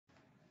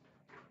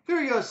Here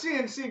we go,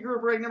 CNC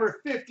group break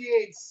number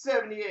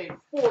 5878,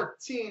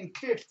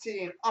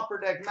 1415,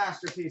 Upper Deck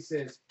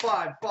Masterpieces,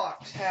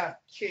 5-box half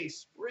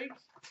case break.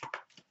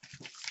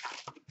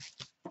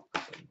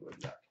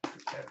 Good luck to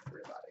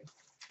everybody.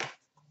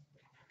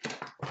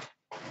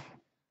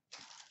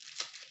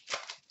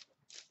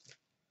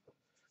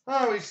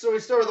 So we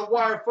start with a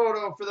wire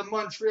photo for the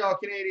Montreal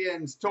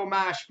Canadiens,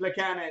 Tomas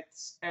Plekanec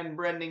and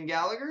Brendan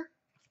Gallagher.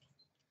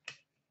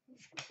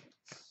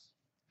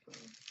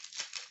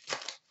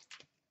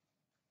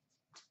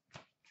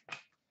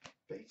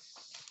 Base.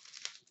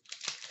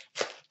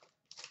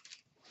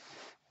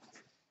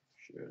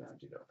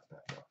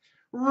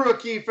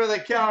 Rookie for the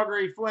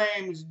Calgary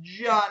Flames,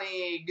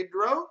 Johnny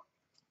Gaudreau.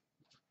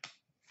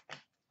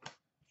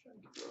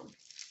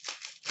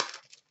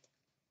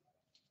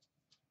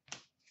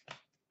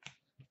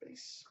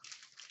 Base.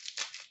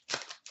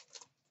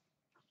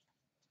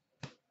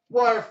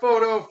 Wire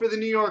photo for the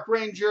New York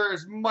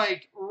Rangers,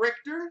 Mike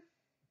Richter.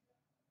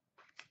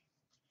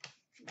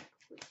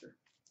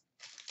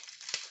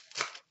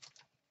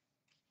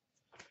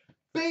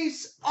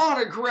 Base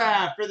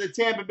autograph for the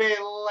Tampa Bay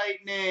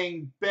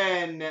Lightning,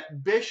 Ben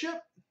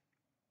Bishop.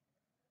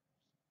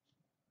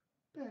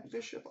 Ben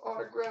Bishop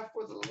autograph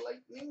for the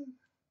Lightning.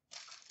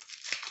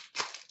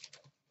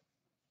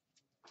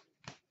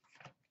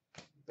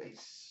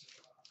 Base.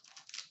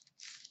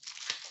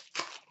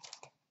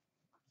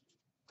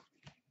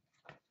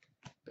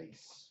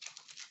 Base.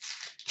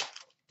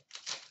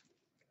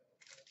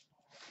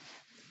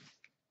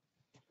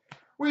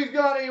 We've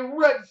got a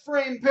red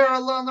frame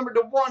parallel number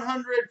to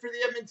 100 for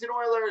the Edmonton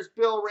Oilers,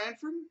 Bill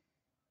Ranford.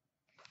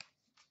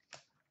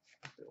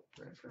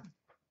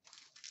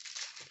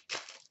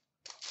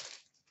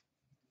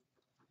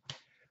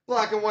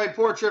 Black and white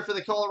portrait for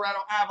the Colorado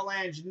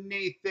Avalanche,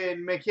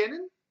 Nathan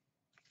McKinnon.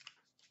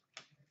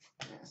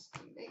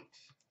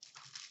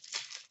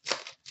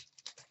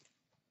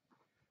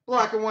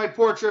 Black and white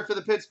portrait for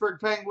the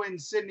Pittsburgh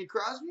Penguins, Sidney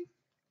Crosby.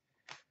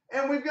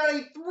 And we've got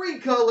a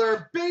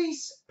 3-color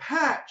base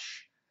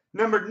patch,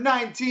 number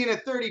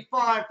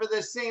 19/35 for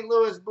the St.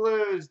 Louis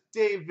Blues,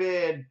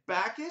 David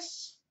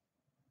Backes.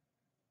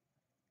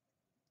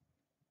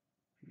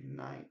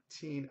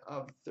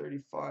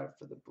 19/35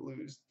 for the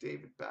Blues,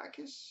 David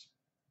Backes.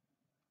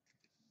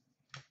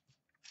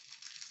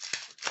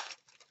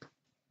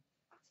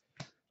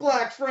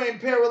 Black frame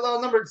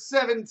parallel numbered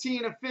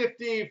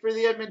 17/50 for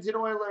the Edmonton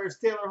Oilers,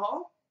 Taylor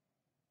Hall.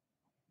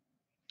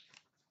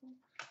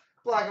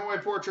 Black and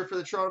white portrait for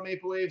the Toronto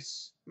Maple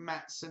Leafs,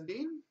 Matt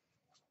Sundin.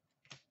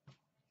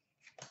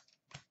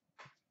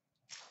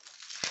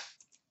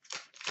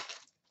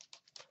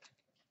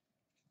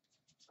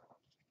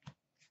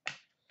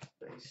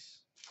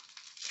 Base.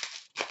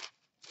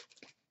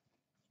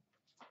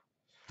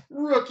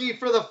 Rookie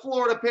for the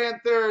Florida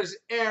Panthers,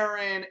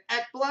 Aaron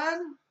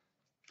Ekblad.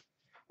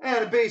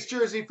 And a base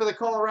jersey for the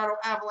Colorado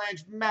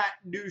Avalanche, Matt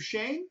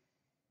Duchene.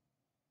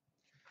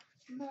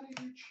 Matty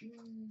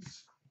Duchene.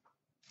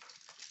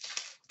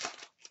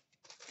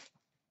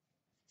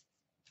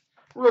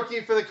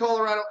 Rookie for the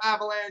Colorado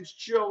Avalanche,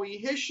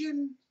 Joey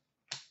Hishin.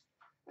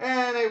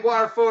 And a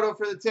wire photo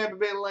for the Tampa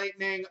Bay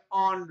Lightning,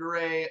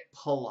 Andre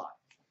Palat.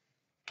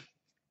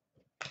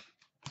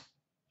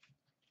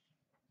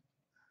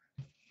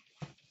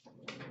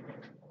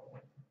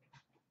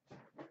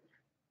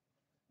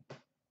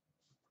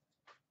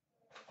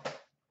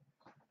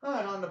 All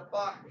right, on to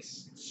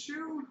box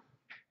 2.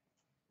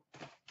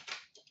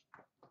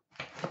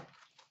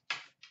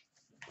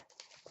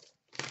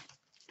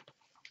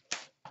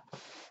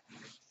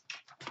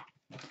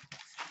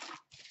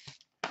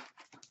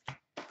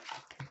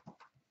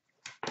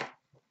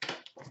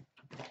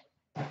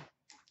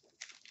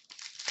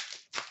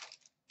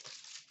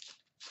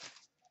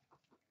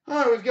 All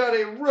right, we've got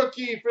a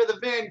rookie for the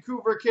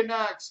Vancouver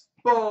Canucks,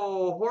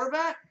 Bo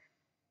Horvat.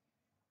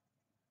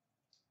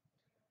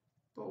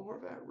 Bo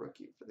Horvat,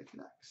 rookie for the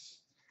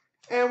Canucks.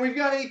 And we've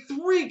got a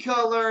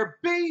 3-color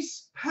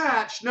base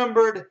patch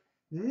numbered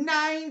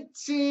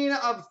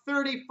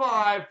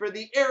 19/35 for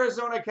the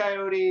Arizona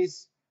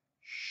Coyotes,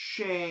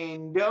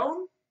 Shane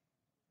Doan.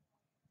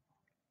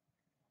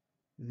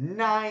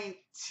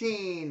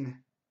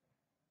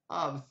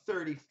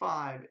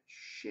 19/35,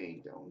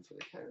 Shane Doan for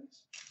the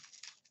Coyotes.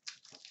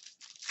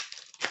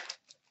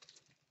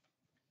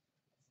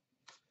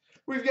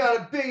 We've got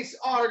a base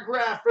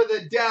autograph for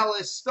the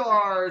Dallas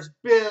Stars,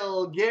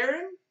 Bill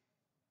Guerin.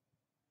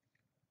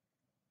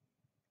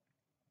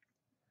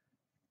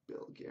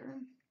 Bill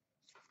Guerin.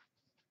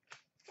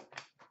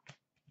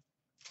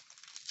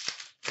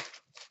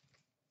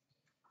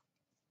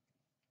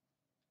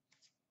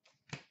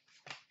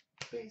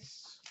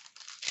 Base.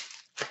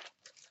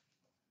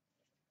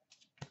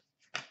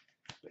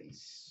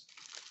 Base.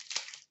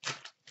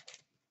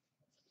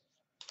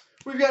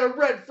 We've got a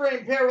red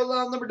frame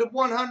parallel number to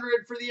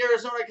 100 for the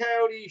Arizona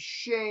Coyotes,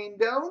 Shane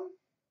Doan.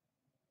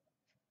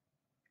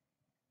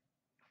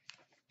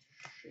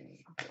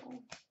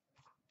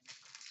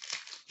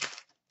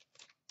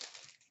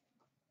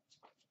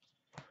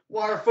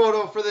 Water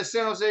photo for the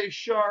San Jose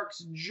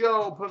Sharks,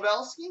 Joe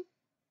Pavelski.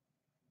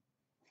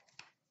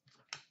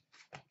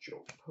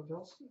 Joe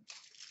Pavelski.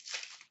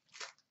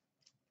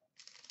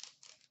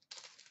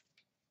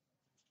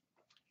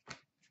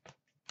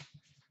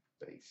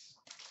 Base.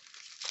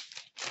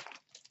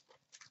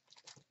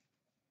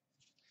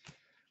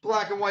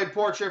 Black and white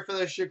portrait for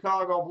the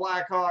Chicago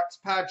Blackhawks,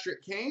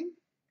 Patrick Kane.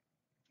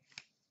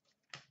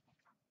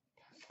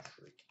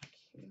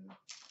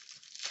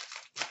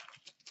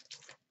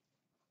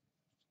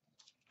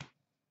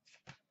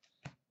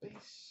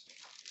 Base.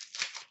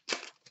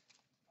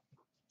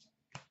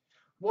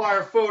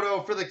 Wire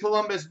photo for the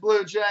Columbus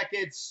Blue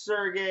Jackets,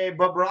 Sergei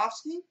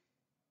Bobrovsky.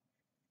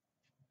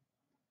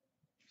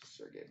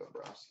 Sergei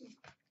Bobrovsky.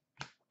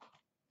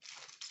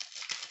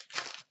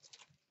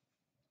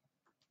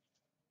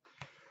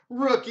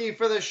 Rookie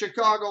for the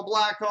Chicago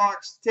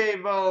Blackhawks,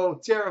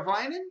 Teuvo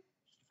Teravainen.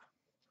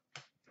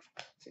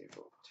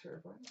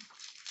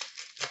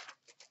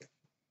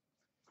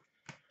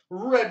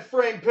 Red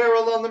frame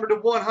parallel number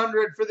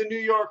 /100 for the New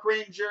York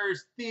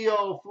Rangers,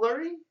 Theo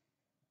Fleury.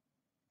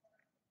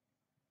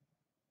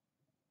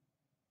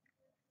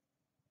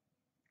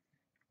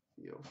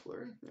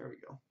 There we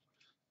go.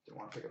 Didn't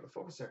want to pick up the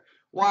focus there.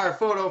 Wire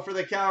photo for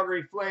the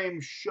Calgary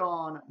Flames,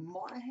 Sean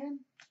Monahan.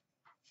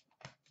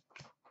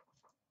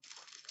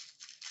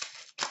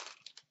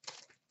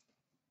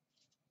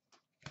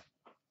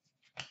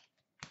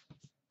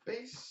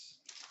 Base.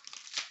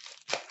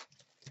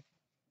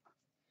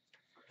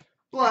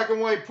 Black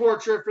and white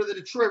portrait for the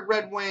Detroit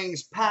Red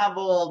Wings,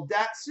 Pavel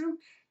Datsyuk.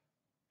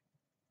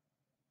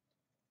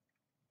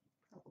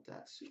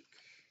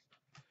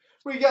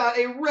 We got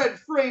a red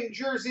frame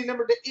jersey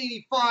number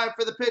 /85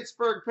 for the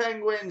Pittsburgh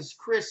Penguins,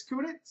 Chris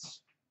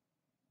Kunitz.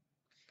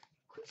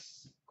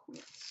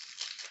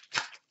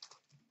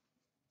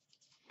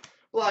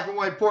 Black and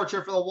white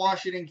portrait for the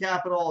Washington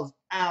Capitals,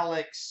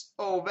 Alex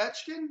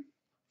Ovechkin.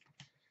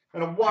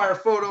 And a wire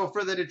photo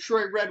for the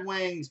Detroit Red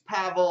Wings,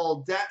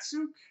 Pavel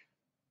Datsyuk.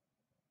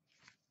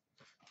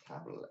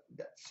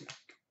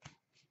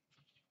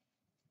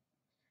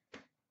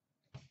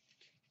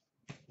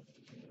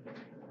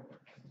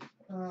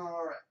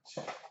 All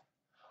right.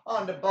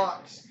 On to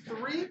box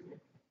 3.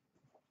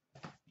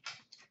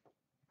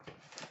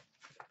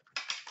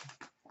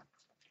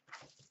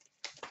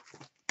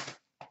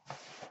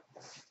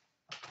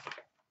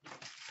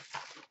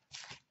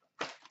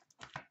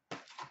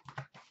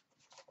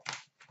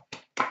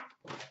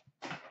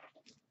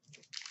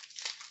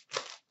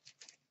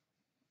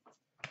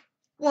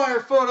 Wire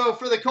photo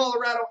for the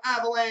Colorado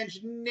Avalanche,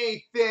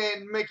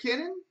 Nathan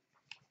MacKinnon.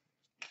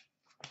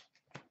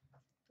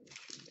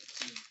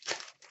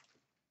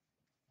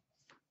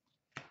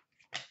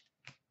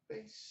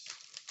 Base.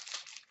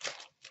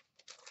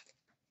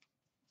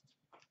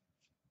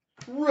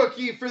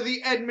 Rookie for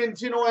the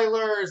Edmonton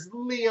Oilers,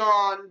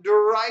 Leon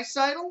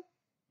Draisaitl.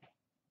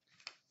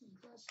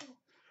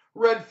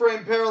 Red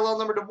frame parallel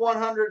number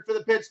 /100 for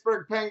the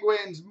Pittsburgh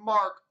Penguins,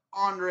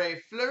 Marc-Andre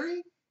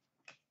Fleury.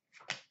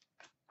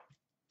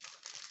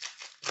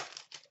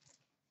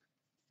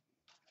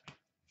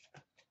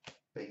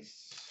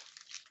 Base.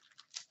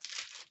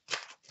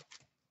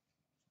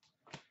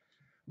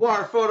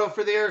 Wire photo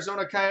for the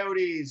Arizona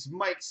Coyotes,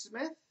 Mike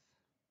Smith.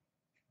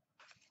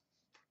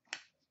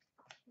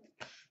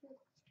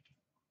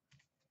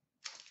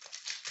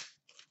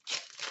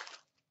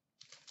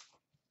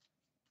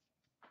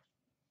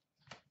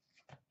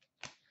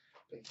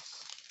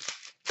 Base.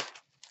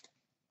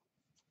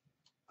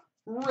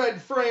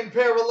 Red frame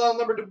parallel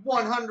number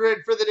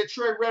 /100 for the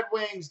Detroit Red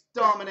Wings,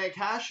 Dominik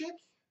Hasek.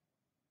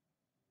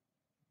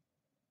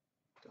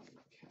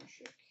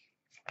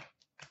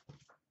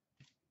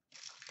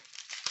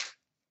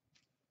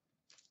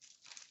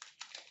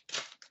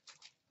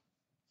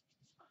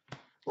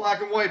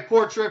 Black and white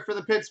portrait for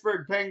the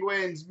Pittsburgh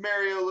Penguins,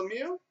 Mario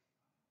Lemieux.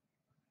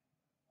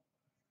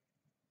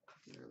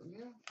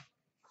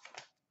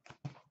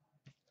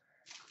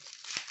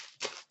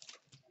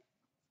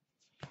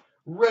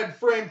 Red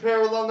frame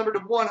parallel number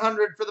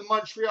 /100 for the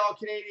Montreal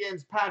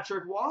Canadiens,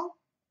 Patrick Waugh.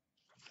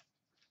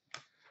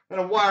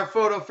 And a wire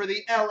photo for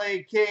the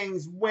LA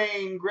Kings,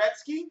 Wayne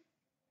Gretzky.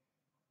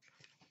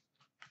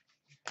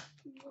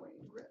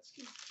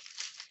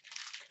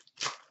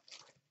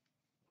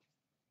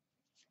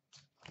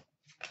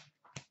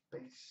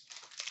 Base.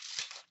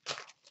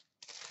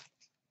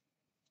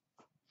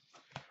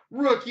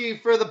 Rookie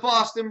for the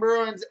Boston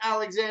Bruins,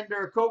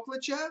 Alexander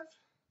Kovalchev.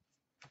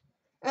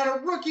 And a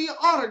rookie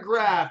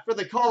autograph for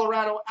the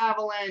Colorado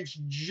Avalanche,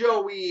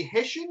 Joey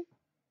Hishin.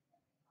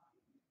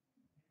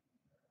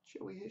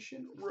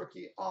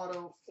 Rookie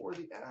auto for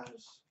the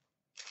Avs.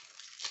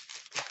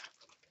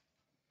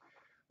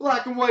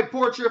 Black and white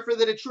portrait for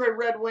the Detroit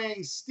Red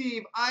Wings,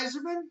 Steve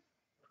Yzerman.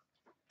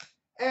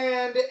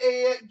 And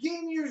a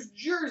game-used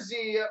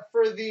jersey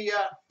for the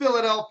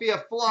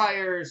Philadelphia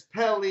Flyers,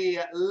 Pelle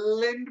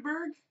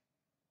Lindbergh.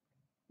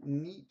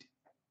 Neat.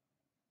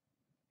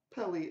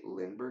 Pelle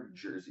Lindbergh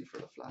jersey for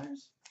the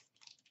Flyers.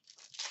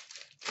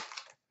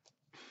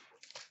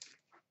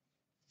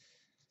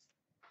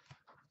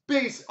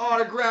 Base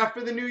autograph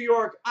for the New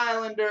York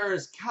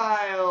Islanders,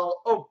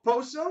 Kyle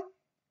Okposo.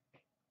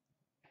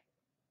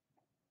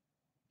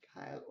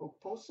 Kyle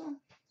Okposo.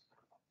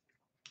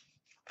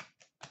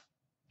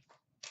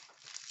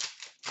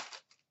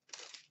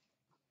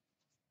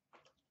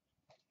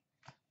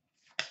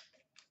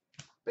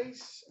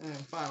 Base, and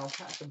final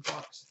pack of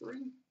box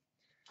 3.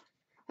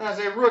 As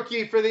a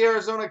rookie for the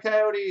Arizona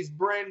Coyotes,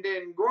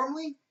 Brendan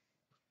Gormley.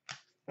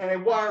 And a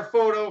wire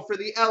photo for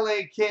the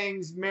LA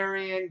Kings,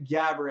 Marian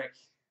Gaborik.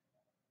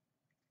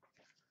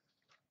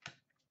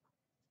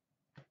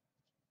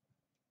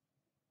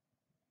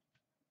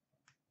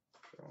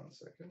 For 1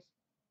 second.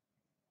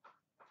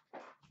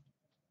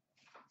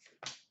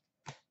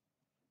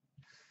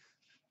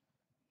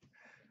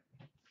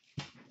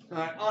 All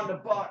right, on to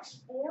box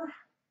 4.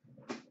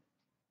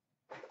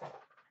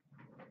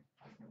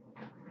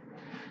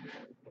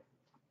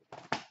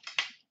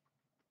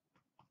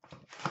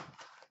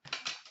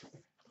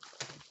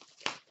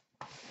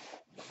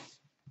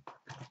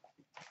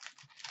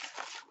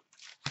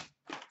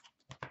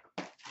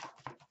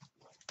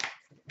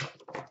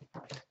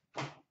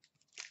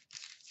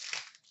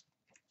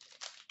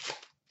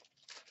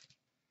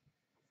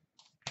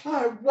 All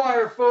right,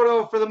 wire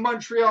photo for the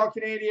Montreal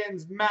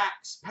Canadiens,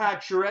 Max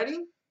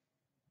Pacioretty.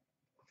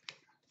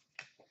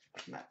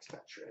 Max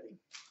Pacioretty.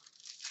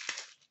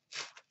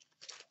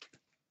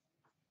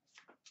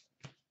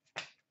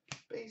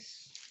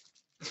 Base.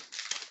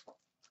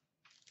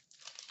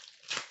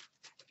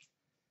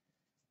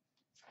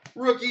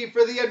 Rookie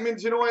for the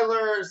Edmonton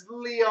Oilers,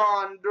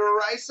 Leon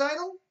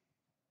Draisaitl.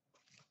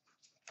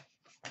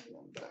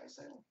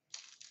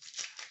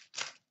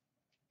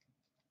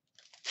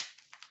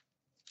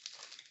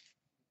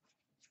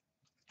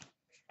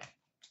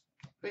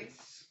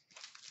 Base.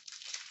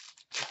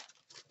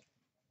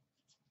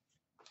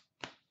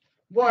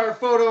 Wire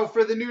photo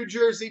for the New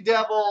Jersey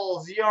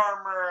Devils,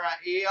 Jaromir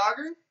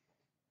Jagr.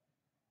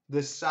 The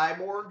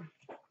Cyborg.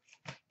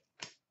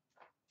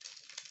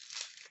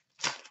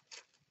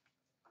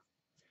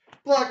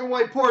 Black and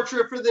white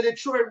portrait for the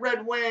Detroit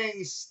Red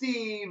Wings,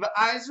 Steve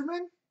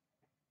Yzerman.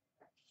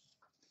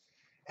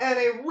 And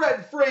a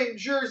red frame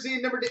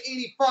jersey, number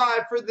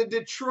 /85 for the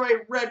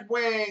Detroit Red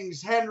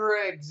Wings,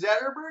 Henrik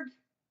Zetterberg.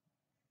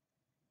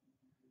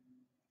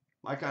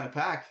 My kind of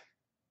pack.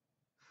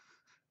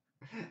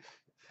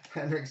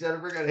 Henrik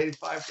Zetterberg at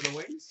 85 for the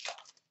Wings.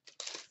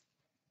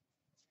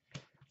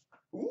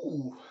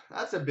 Ooh,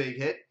 that's a big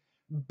hit.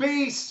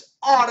 Base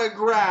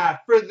autograph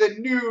for the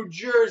New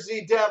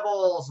Jersey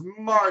Devils,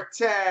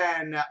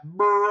 Martin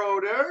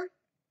Brodeur.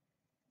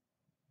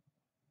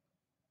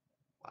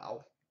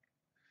 Wow.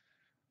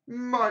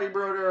 Marty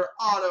Brodeur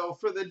auto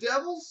for the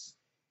Devils.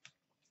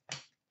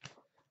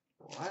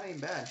 Well, that ain't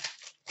bad.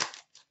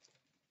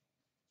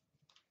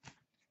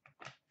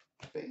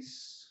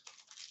 Base.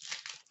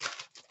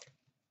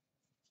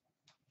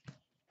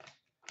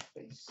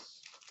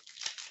 Base.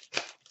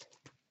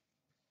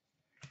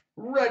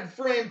 Red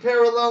frame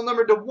parallel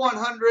number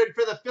 /100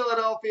 for the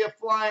Philadelphia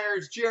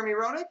Flyers, Jeremy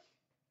Roenick.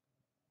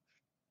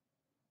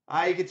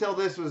 You can tell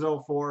this was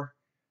 04.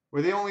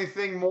 Where the only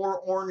thing more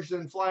orange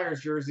than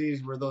Flyers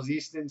jerseys were those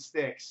Easton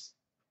sticks.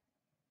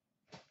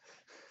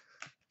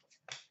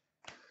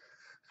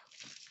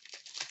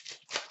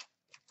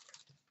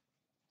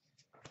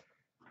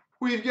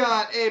 We've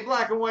got a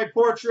black and white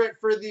portrait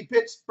for the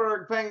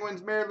Pittsburgh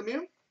Penguins, Mary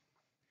Lemieux.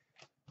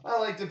 I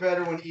liked it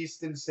better when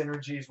Easton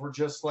synergies were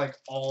just like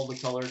all the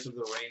colors of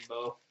the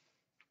rainbow.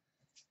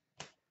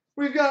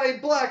 We've got a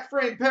black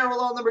frame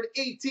parallel numbered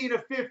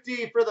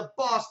 18/50 for the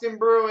Boston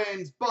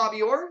Bruins,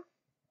 Bobby Orr.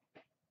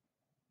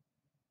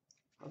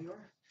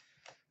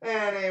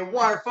 And a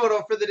wire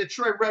photo for the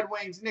Detroit Red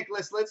Wings,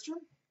 Nicholas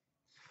Lidstrom.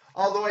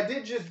 Although I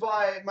did just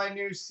buy my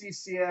new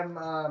CCM,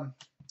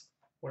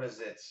 what is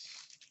it?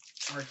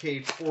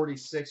 Arcade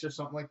 46 or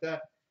something like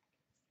that.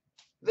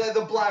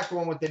 The black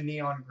one with the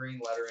neon green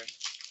lettering.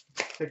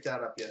 Picked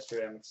that up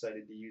yesterday. I'm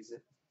excited to use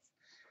it.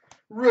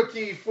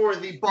 Rookie for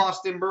the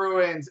Boston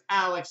Bruins,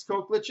 Alex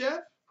Koklchev.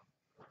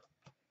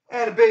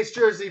 And a base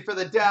jersey for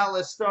the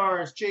Dallas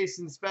Stars,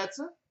 Jason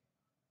Spezza.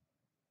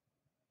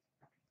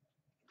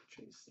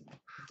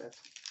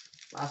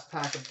 Last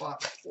pack of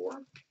box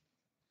 4.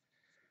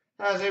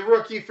 As a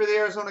rookie for the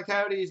Arizona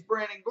Coyotes,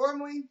 Brandon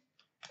Gormley.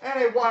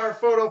 And a wire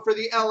photo for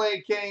the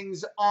LA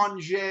Kings,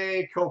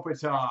 Anze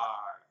Kopitar.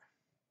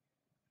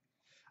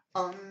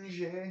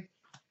 Anze.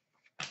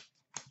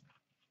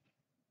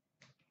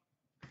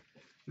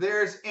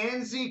 There's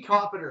Anze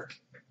Kopitar.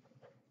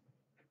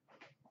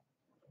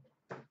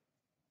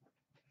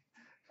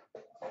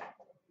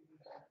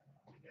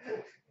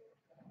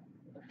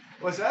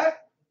 What's that?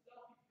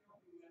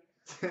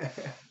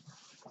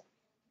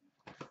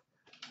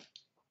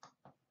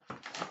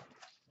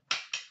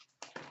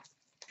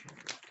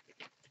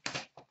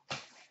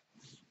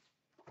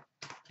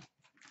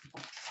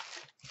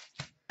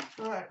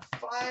 All right,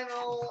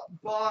 final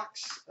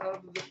box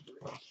of the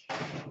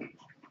break.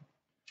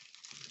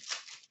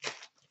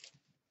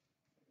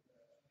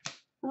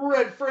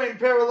 Red frame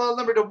parallel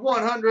number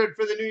 /100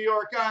 for the New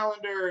York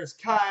Islanders,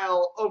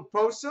 Kyle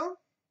Okposo.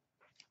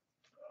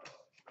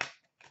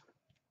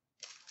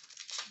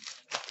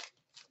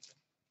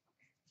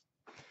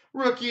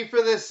 Rookie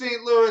for the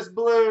St. Louis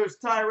Blues,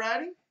 Ty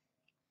Ratty.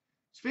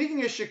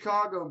 Speaking of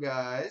Chicago,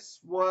 guys,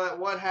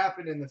 what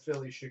happened in the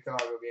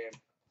Philly-Chicago game?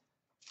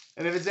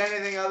 And if it's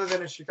anything other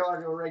than a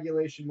Chicago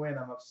regulation win,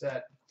 I'm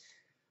upset.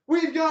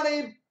 We've got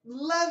a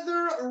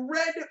leather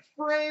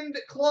red-framed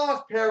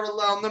cloth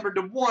parallel, numbered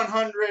to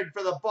 100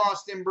 for the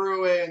Boston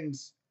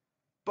Bruins,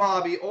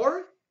 Bobby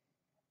Orr.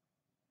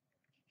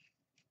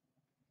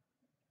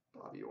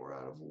 Bobby Orr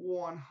out of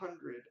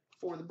 100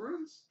 for the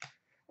Bruins.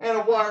 And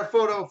a wire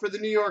photo for the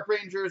New York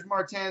Rangers,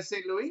 Martin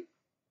St. Louis.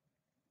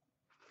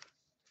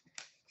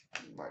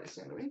 Marty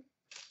St. Louis.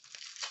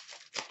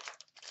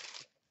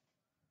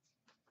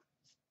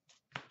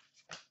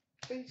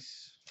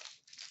 Base.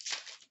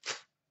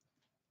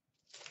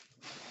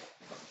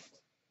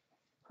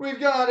 We've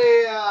got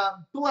a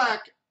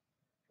black,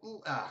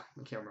 I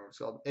can't remember what it's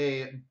called,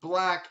 a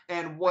black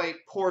and white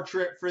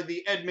portrait for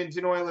the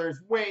Edmonton Oilers,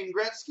 Wayne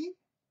Gretzky.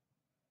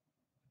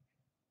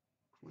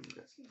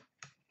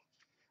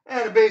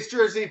 And a base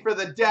jersey for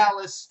the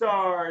Dallas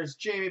Stars,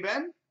 Jamie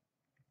Benn.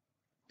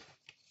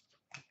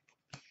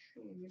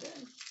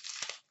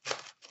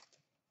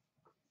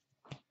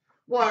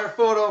 Wire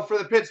photo for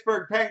the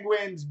Pittsburgh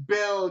Penguins,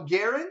 Bill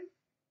Guerin.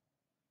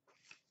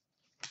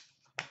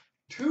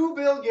 2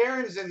 Bill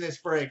Guerins in this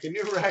break, a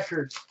new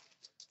record.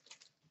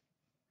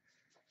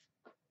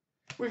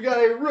 We've got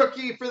a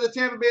rookie for the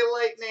Tampa Bay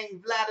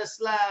Lightning,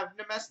 Vladislav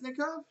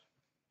Nemesnikov.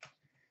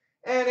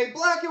 And a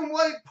black and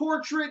white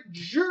portrait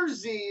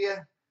jersey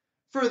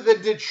for the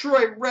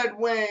Detroit Red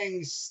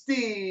Wings,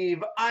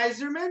 Steve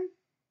Yzerman.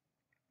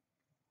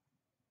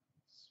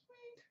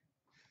 Sweet.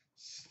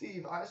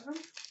 Steve Yzerman.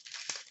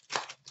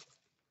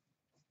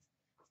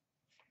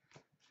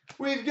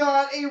 We've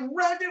got a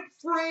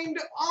red-framed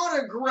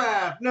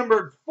autograph,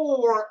 numbered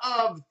 4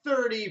 of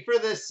 30 for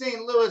the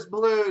St. Louis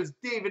Blues,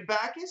 David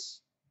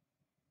Backes.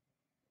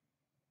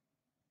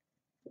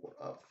 4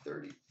 of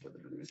 30 for the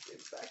Blues,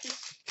 David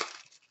Backes.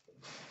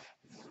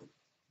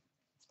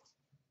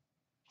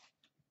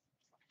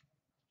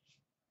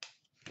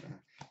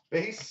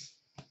 Base.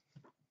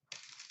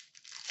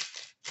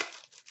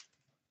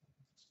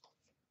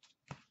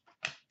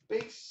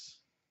 Base.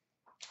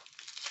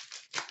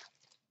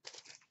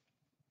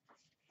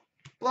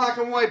 Black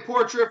and white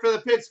portrait for the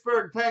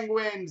Pittsburgh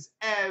Penguins,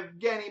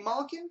 Evgeny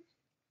Malkin.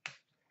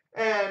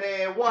 And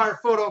a wire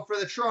photo for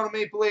the Toronto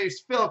Maple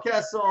Leafs, Phil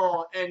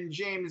Kessel and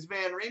James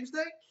Van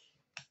Riemsdyk.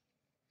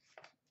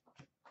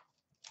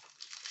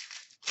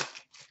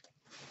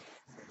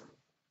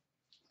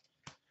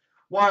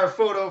 Wire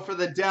photo for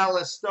the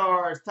Dallas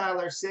Stars,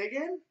 Tyler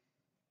Seguin.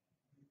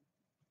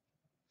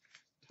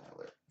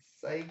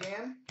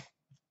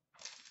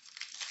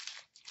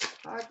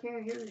 I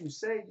can't hear you,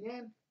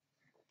 Seguin.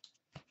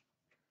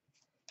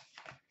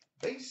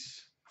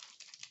 Base.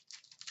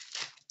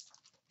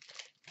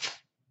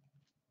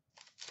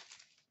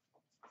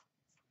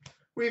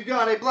 We've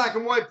got a black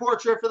and white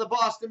portrait for the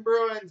Boston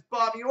Bruins,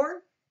 Bobby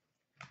Orr.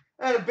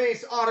 And a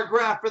base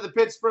autograph for the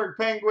Pittsburgh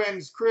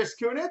Penguins, Chris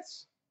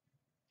Kunitz.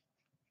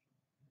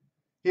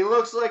 He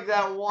looks like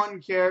that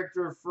one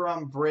character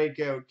from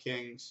Breakout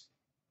Kings.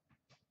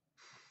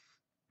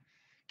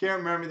 Can't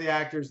remember the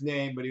actor's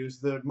name, but he was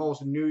the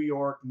most New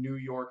York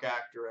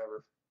actor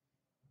ever.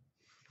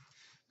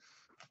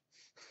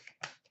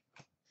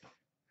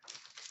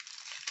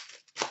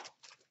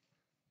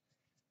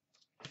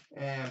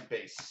 And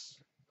base.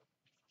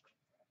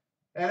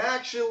 And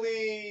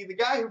actually, the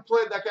guy who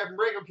played that guy from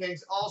Breakout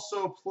Kings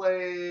also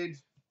played...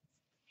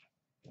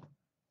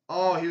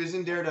 Oh, he was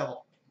in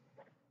Daredevil.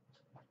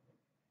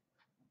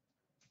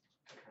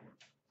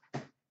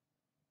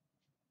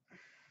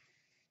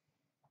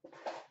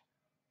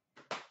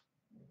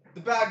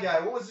 The bad guy.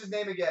 What was his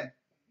name again?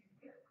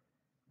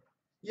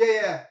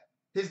 Yeah.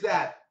 His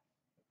dad.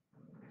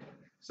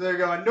 So there you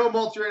go. And no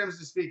multi-items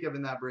to speak of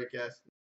in that break, guys.